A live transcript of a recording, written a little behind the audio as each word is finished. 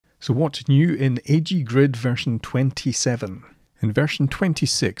So what's new in AG Grid version 27? In version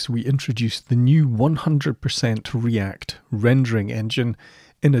 26, we introduced the new 100% React rendering engine,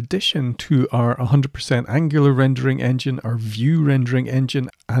 in addition to our 100% Angular rendering engine, our Vue rendering engine,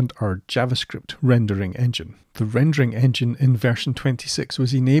 and our JavaScript rendering engine. The rendering engine in version 26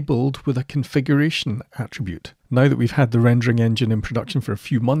 was enabled with a configuration attribute. Now that we've had the rendering engine in production for a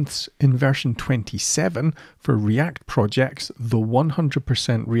few months, in version 27, for React projects, the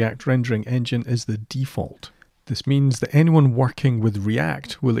 100% React rendering engine is the default. This means that anyone working with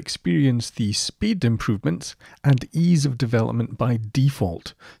React will experience the speed improvements and ease of development by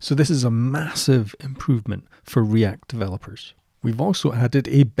default. So this is a massive improvement for React developers. We've also added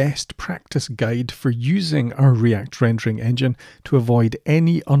a best practice guide for using our React rendering engine to avoid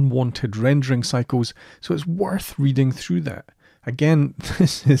any unwanted rendering cycles, so it's worth reading through that. Again,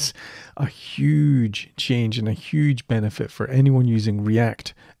 this is a huge change and a huge benefit for anyone using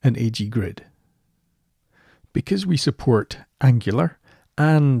React and AG Grid. Because we support Angular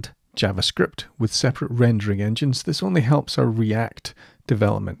and JavaScript with separate rendering engines, this only helps our React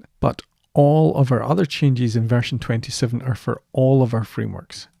development. But all of our other changes in version 27 are for all of our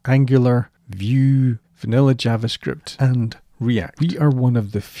frameworks: Angular, Vue, vanilla JavaScript, and React. We are one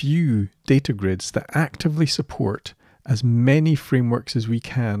of the few data grids that actively support as many frameworks as we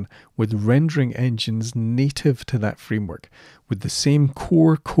can with rendering engines native to that framework, with the same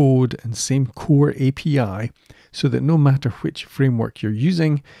core code and same core API, so that no matter which framework you're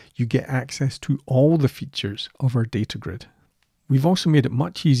using, you get access to all the features of our data grid. We've also made it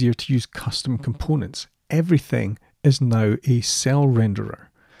much easier to use custom components. Everything is now a cell renderer.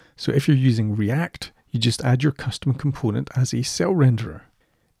 So if you're using React, you just add your custom component as a cell renderer.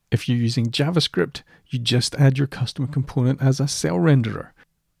 If you're using JavaScript, you just add your custom component as a cell renderer.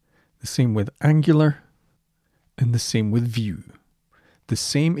 The same with Angular, and the same with Vue. The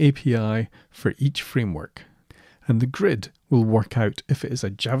same API for each framework. And the grid will work out if it is a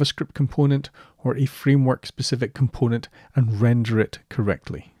JavaScript component or a framework-specific component and render it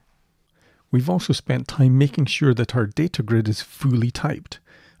correctly. We've also spent time making sure that our data grid is fully typed,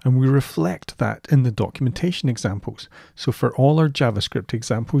 and we reflect that in the documentation examples. So for all our JavaScript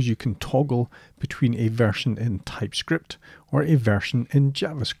examples, you can toggle between a version in TypeScript or a version in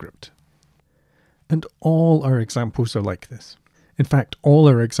JavaScript. And all our examples are like this. In fact, all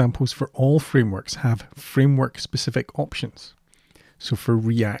our examples for all frameworks have framework-specific options. So for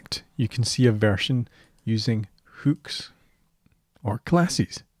React, you can see a version using hooks or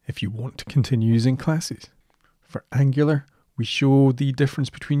classes if you want to continue using classes. For Angular, we show the difference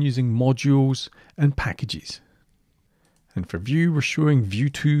between using modules and packages. And for Vue, we're showing Vue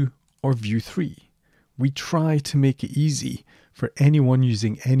 2 or Vue 3. We try to make it easy for anyone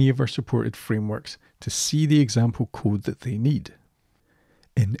using any of our supported frameworks to see the example code that they need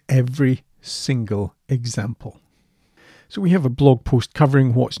in every single example. So we have a blog post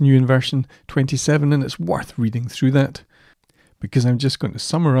covering what's new in version 27, and it's worth reading through that, because I'm just going to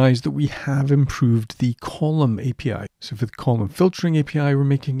summarize that we have improved the column API. So for the column filtering API, we're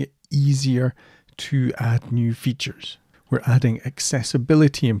making it easier to add new features. We're adding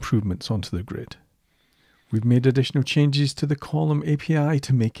accessibility improvements onto the grid. We've made additional changes to the column API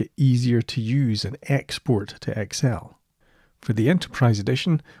to make it easier to use and export to Excel. For the Enterprise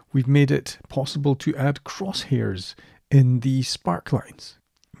Edition, we've made it possible to add crosshairs in the Sparklines.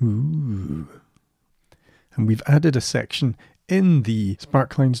 Ooh. And we've added a section in the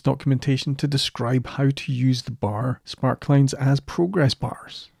Sparklines documentation to describe how to use the bar Sparklines as progress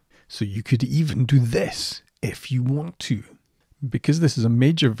bars. So you could even do this if you want to. Because this is a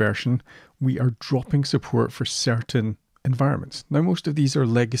major version, we are dropping support for certain environments. Now, most of these are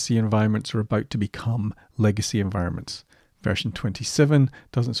legacy environments or about to become legacy environments. Version 27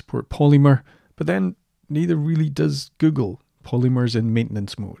 doesn't support Polymer, but then neither really does Google. Polymer's in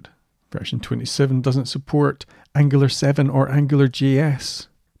maintenance mode. Version 27 doesn't support Angular 7 or Angular JS,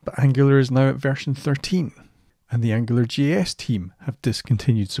 but Angular is now at version 13, and the Angular JS team have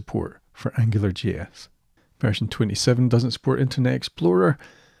discontinued support for Angular JS. Version 27 doesn't support Internet Explorer,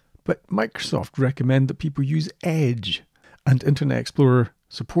 but Microsoft recommend that people use Edge, and Internet Explorer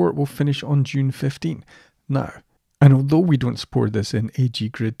support will finish on June 15. Now, and although we don't support this in AG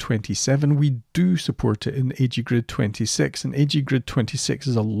Grid 27, we do support it in AG Grid 26, and AG Grid 26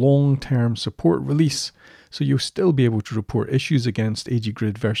 is a long-term support release, so you'll still be able to report issues against AG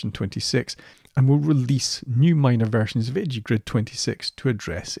Grid version 26, and we'll release new minor versions of AG Grid 26 to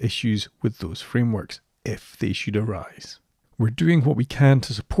address issues with those frameworks, if they should arise. We're doing what we can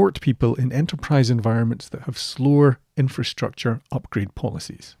to support people in enterprise environments that have slower infrastructure upgrade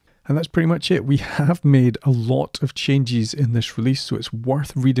policies. And that's pretty much it. We have made a lot of changes in this release, so it's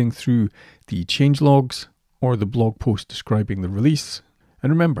worth reading through the changelogs or the blog post describing the release.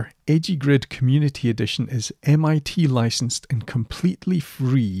 And remember, AGGrid Community Edition is MIT licensed and completely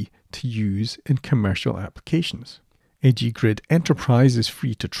free to use in commercial applications. AGGrid Enterprise is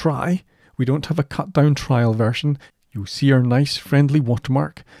free to try. We don't have a cut down trial version. You'll see our nice friendly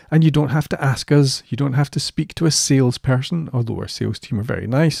watermark, and you don't have to ask us, you don't have to speak to a salesperson, although our sales team are very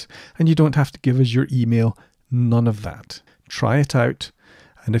nice, and you don't have to give us your email, none of that. Try it out,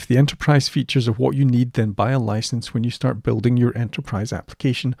 and if the enterprise features are what you need, then buy a license when you start building your enterprise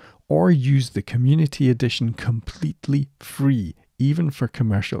application, or use the Community Edition completely free, even for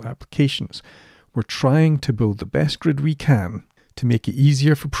commercial applications. We're trying to build the best grid we can to make it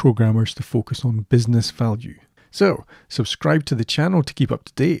easier for programmers to focus on business value. So, subscribe to the channel to keep up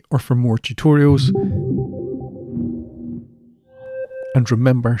to date or for more tutorials. And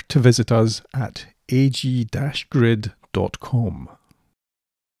remember to visit us at ag-grid.com.